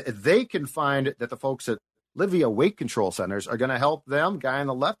 and they can find that the folks at Livia Weight Control Centers are going to help them. Guy on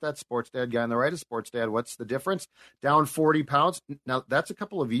the left, that's Sports Dad. Guy on the right is Sports Dad. What's the difference? Down 40 pounds. Now, that's a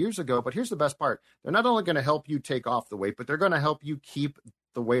couple of years ago, but here's the best part. They're not only going to help you take off the weight, but they're going to help you keep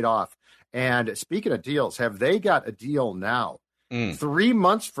the weight off. And speaking of deals, have they got a deal now? 3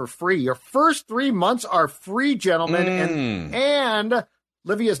 months for free. Your first 3 months are free, gentlemen. And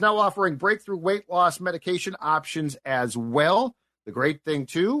Livia is now offering breakthrough weight loss medication options as well. The great thing,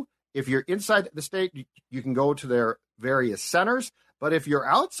 too, if you're inside the state, you can go to their various centers. But if you're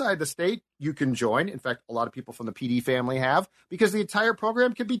outside the state, you can join. In fact, a lot of people from the PD family have, because the entire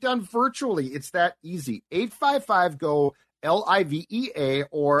program can be done virtually. It's that easy. 855-GO-LIVEA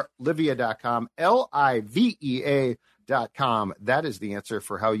or Livia.com, LIVEA.com. That is the answer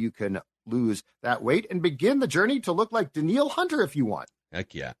for how you can lose that weight and begin the journey to look like Danielle Hunter if you want.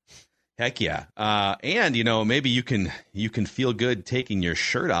 Heck yeah. And, maybe you can feel good taking your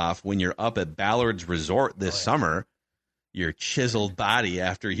shirt off when you're up at Ballard's Resort this summer. Your chiseled body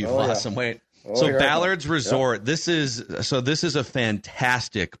after you've lost some weight. Ballard's Resort, this is a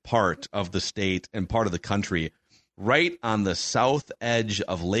fantastic part of the state and part of the country, right on the south edge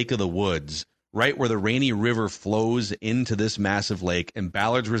of Lake of the Woods, right where the Rainy River flows into this massive lake. And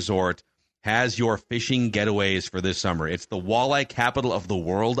Ballard's Resort has your fishing getaways for this summer. It's the walleye capital of the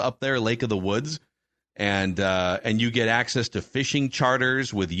world up there, Lake of the Woods. And you get access to fishing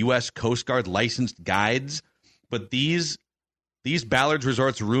charters with U.S. Coast Guard licensed guides. But these Ballard's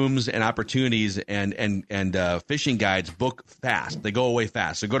Resorts rooms and opportunities and fishing guides book fast. They go away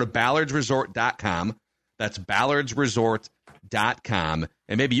fast. So go to ballardsresort.com. That's ballardsresort.com.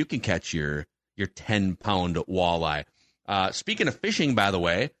 And maybe you can catch your 10-pound walleye. Speaking of fishing, by the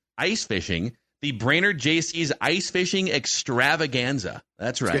way, ice fishing, the Brainerd JC's Ice Fishing Extravaganza.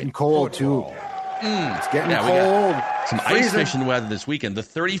 That's right. It's getting cold, too. It's getting cold. We got some ice fishing weather this weekend. The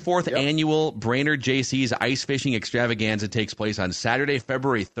 34th annual Brainerd JC's Ice Fishing Extravaganza takes place on Saturday,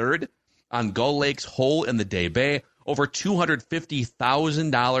 February 3rd on Gull Lake's Hole in the Day Bay. Over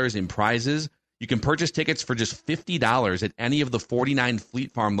 $250,000 in prizes. You can purchase tickets for just $50 at any of the 49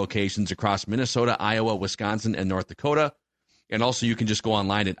 Fleet Farm locations across Minnesota, Iowa, Wisconsin, and North Dakota. And also you can just go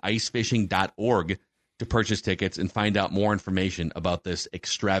online at icefishing.org to purchase tickets and find out more information about this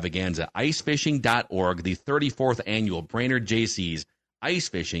extravaganza. Icefishing.org, the 34th annual Brainerd JC's Ice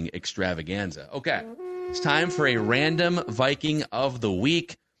Fishing Extravaganza. Okay, it's time for a random Viking of the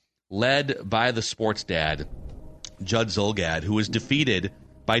week, led by the sports dad, Judd Zulgad, who was defeated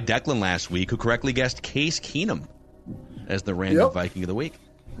by Declan last week, who correctly guessed Case Keenum as the random Viking of the week.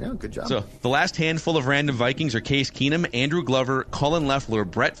 Yeah, good job. So the last handful of random Vikings are Case Keenum, Andrew Glover, Colin Loeffler,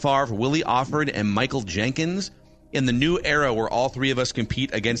 Brett Favre, Willie Offord, and Michael Jenkins. In the new era where all three of us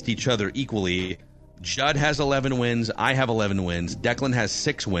compete against each other equally, Judd has 11 wins, I have 11 wins, Declan has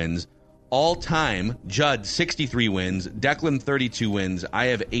 6 wins. All time, Judd 63 wins, Declan 32 wins, I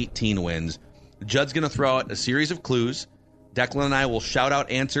have 18 wins. Judd's going to throw out a series of clues. Declan and I will shout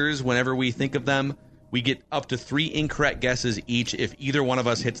out answers whenever we think of them. We get up to 3 incorrect guesses each. If either one of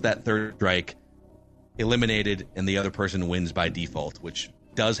us hits that third strike, eliminated, and the other person wins by default, which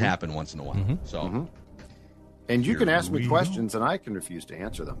does happen once in a while. And you can ask me questions, and I can refuse to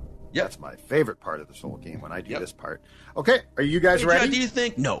answer them. Yep. That's my favorite part of this whole game, when I do this part. Okay, are you guys ready? Judd, do you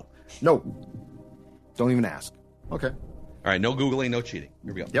think? No. No. Don't even ask. Okay. All right, no Googling, no cheating.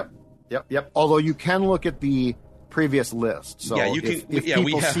 Here we go. Yep. Although you can look at the previous list. So you can, if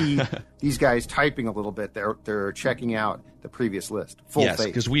people see these guys typing a little bit, they're checking out the previous list. Full yes, faith.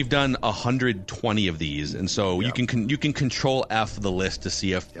 because we've done 120 of these, and so you can control F the list to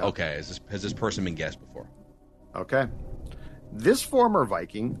see if has this person been guessed before. Okay. This former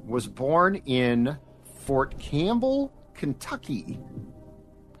Viking was born in Fort Campbell, Kentucky.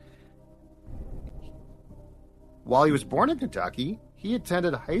 While he was born in Kentucky, he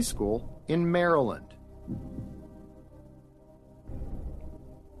attended high school in Maryland.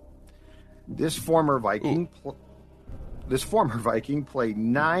 This former Viking played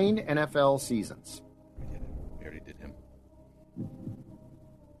 9 NFL seasons. We already did him.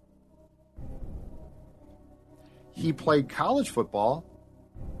 He played college football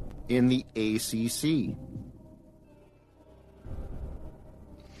in the ACC.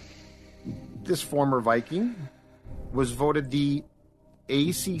 This former Viking was voted the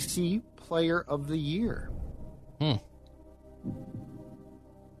ACC Player of the Year.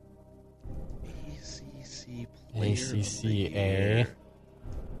 ACCA.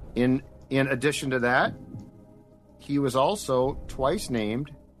 In addition to that, he was also twice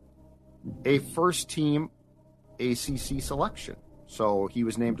named a first-team ACC selection. So he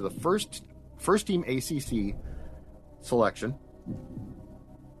was named to the first-team ACC selection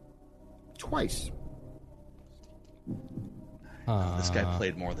twice. This guy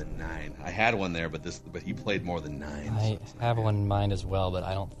played more than 9. I had one there, but he played more than 9. I have one in mind as well, but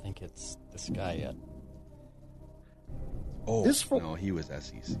I don't think it's this guy yet. Oh, no, he was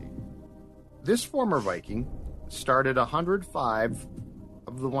SEC. This former Viking started 105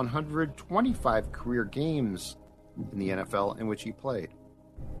 of the 125 career games in the NFL in which he played.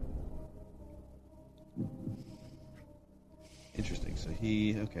 Interesting. So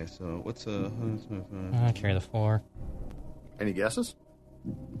so what's Carry the 4. Any guesses?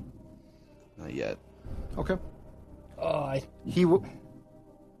 Not yet. Okay.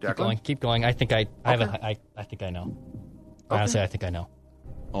 Keep going. I think I think I know. Honestly, I think I know.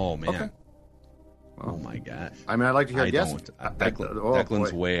 Oh man. Okay. Oh my gosh. I mean, I'd like to hear a guess.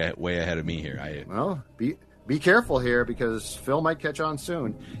 Declan's way ahead of me here. Well, be careful here because Phil might catch on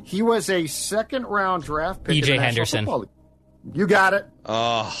soon. He was a second-round draft pick. E.J. Henderson. You got it.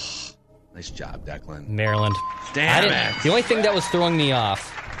 Oh, nice job, Declan. Maryland. Damn it. The only thing that was throwing me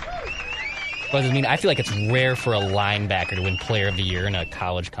off was, I feel like it's rare for a linebacker to win Player of the Year in a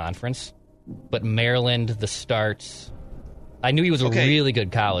college conference. But Maryland, the starts, I knew he was a really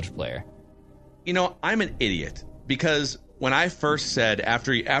good college player. I'm an idiot because when I first said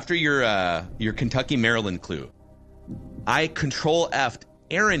after your Kentucky Maryland clue, I Control F'd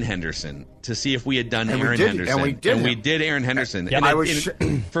Aaron Henderson to see if we had done Aaron Henderson. And we did Aaron Henderson. Yep.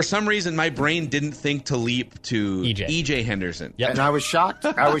 And for some reason, my brain didn't think to leap to EJ Henderson. Yep. And I was shocked.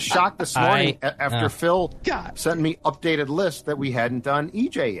 This morning after Phil sent me updated list that we hadn't done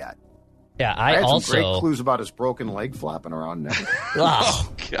EJ yet. Yeah, I had some great clues about his broken leg flapping around now.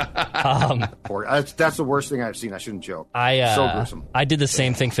 Oh, God. That's the worst thing I've seen. I shouldn't joke. So gruesome. I did the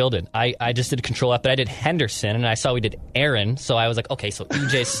same thing Phil did. I just did Control F, but I did Henderson, and I saw we did Aaron, so I was like, okay, so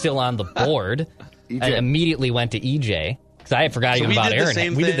EJ's still on the board. I immediately went to EJ, because I had forgotten even about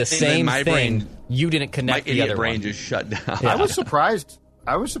Aaron. We did the same thing. You didn't connect the other one. My idiot brain just shut down. Yeah.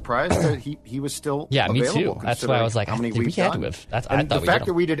 I was surprised that he was still available. Me too. That's why I was like, how many we we've had done. to have. The fact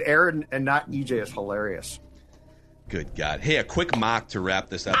that we did Aaron and not EJ is hilarious. Good God. Hey, a quick mock to wrap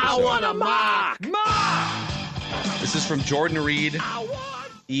this episode. I want a mock! This is from Jordan Reed,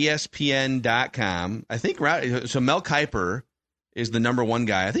 ESPN.com. I think, so Mel Kiper is the number one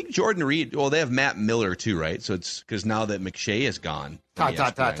guy. I think Jordan Reed, they have Matt Miller too, right? So it's because now that McShay is gone. Todd.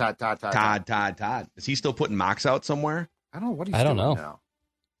 Is he still putting mocks out somewhere? I don't know what he's doing now.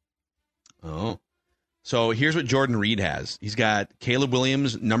 Oh. So here's what Jordan Reed has. He's got Caleb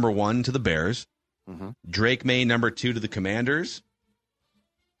Williams, number 1 to the Bears. Mm-hmm. Drake May, number 2 to the Commanders.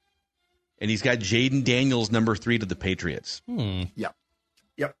 And he's got Jaden Daniels, number 3 to the Patriots. Yep.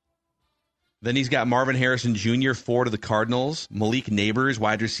 Then he's got Marvin Harrison Jr., 4 to the Cardinals. Malik Neighbors,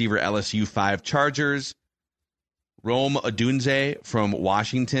 wide receiver, LSU, 5 Chargers. Rome Odunze from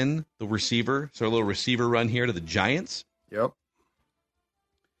Washington, the receiver. So a little receiver run here to the Giants. Yep.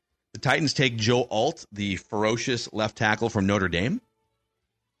 The Titans take Joe Alt, the ferocious left tackle from Notre Dame.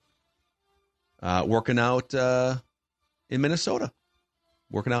 Working out in Minnesota.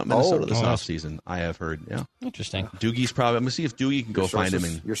 This offseason, I have heard. Yeah. Interesting. Doogie's probably, I'm going to see if Doogie can go find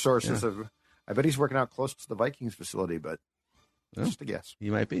him. Your sources I bet he's working out close to the Vikings facility, but just a guess. He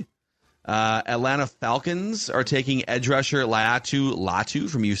might be. Atlanta Falcons are taking edge rusher Latu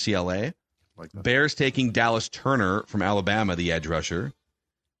from UCLA. Bears taking Dallas Turner from Alabama, the edge rusher.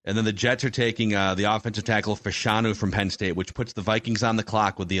 And then the Jets are taking the offensive tackle Fashanu from Penn State, which puts the Vikings on the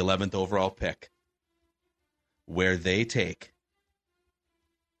clock with the 11th overall pick, where they take,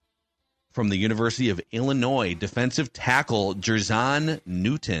 from the University of Illinois, defensive tackle Jerzon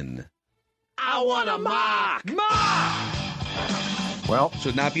Newton. I want a mock! Well,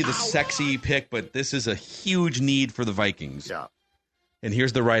 should not be the sexy pick, but this is a huge need for the Vikings. Yeah. And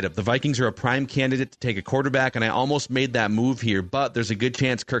here's the write-up. The Vikings are a prime candidate to take a quarterback, and I almost made that move here, but there's a good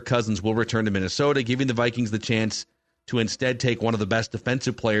chance Kirk Cousins will return to Minnesota, giving the Vikings the chance to instead take one of the best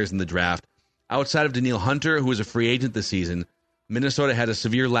defensive players in the draft. Outside of Daniil Hunter, who is a free agent this season, Minnesota had a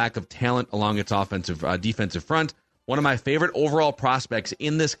severe lack of talent along its defensive front. One of my favorite overall prospects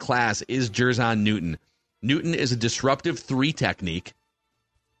in this class is Jerzon Newton. Newton is a disruptive 3 technique.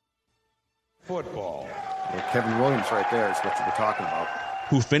 Football. Yeah, Kevin Williams right there is what you were talking about.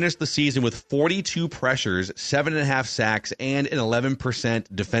 Who finished the season with 42 pressures, 7.5 sacks, and an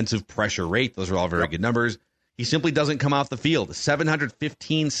 11% defensive pressure rate. Those are all very good numbers. He simply doesn't come off the field.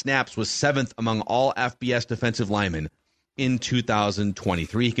 715 snaps was 7th among all FBS defensive linemen in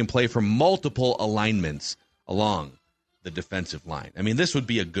 2023. He can play for multiple alignments along the defensive line. I mean, this would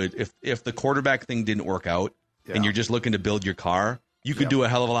be a good, if the quarterback thing didn't work out and you're just looking to build your car, you could do a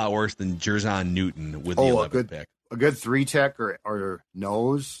hell of a lot worse than Jerzon Newton with the 11th pick. A good 3 tech or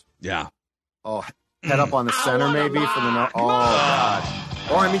nose. Yeah. Oh, head up on the center maybe for the nose. Oh, God.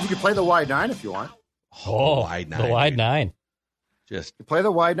 Or, I mean, you could play the wide 9 if you want. Oh, wide 9. The wide 9. Just you play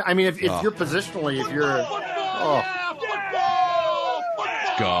the wide 9. I mean, if you're positionally, if you're...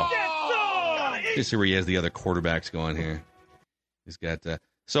 Let's go. Let's see where he has the other quarterbacks going here. He's got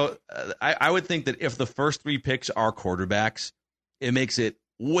I would think that if the first 3 picks are quarterbacks, it makes it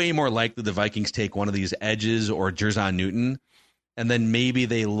way more likely the Vikings take one of these edges or Jerzon Newton, and then maybe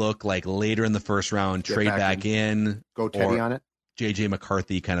they look like later in the first round, trade back in. Go Teddy on it. J.J.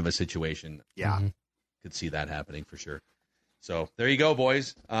 McCarthy kind of a situation. Yeah. Mm-hmm. Could see that happening for sure. So there you go,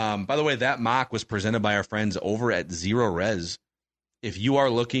 boys. By the way, that mock was presented by our friends over at Zero Res. If you are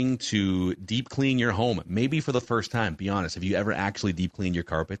looking to deep clean your home, maybe for the first time, be honest, have you ever actually deep cleaned your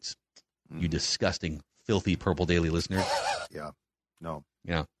carpets? You disgusting, filthy Purple Daily listener. Yeah. No.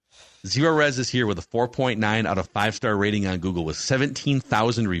 Yeah. Zero Res is here with a 4.9 out of 5-star rating on Google with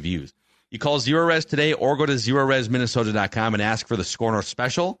 17,000 reviews. You call Zero Res today or go to ZeroResMinnesota.com and ask for the Score North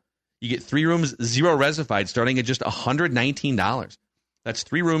special. You get 3 rooms Zero Resified starting at just $119. That's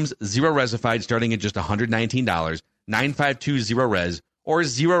 3 rooms Zero Resified starting at just $119. 952-0-RES or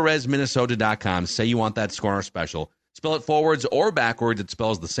ZeroResMinnesota.com. Say you want that Score North special. Spell it forwards or backwards. It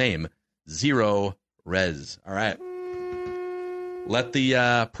spells the same. Zero Res. All right. Let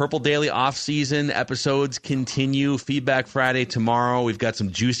the Purple Daily off-season episodes continue. Feedback Friday tomorrow. We've got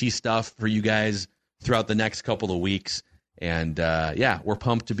some juicy stuff for you guys throughout the next couple of weeks. And, we're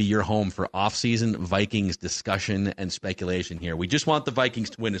pumped to be your home for off-season Vikings discussion and speculation here. We just want the Vikings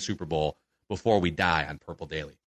to win a Super Bowl before we die on Purple Daily.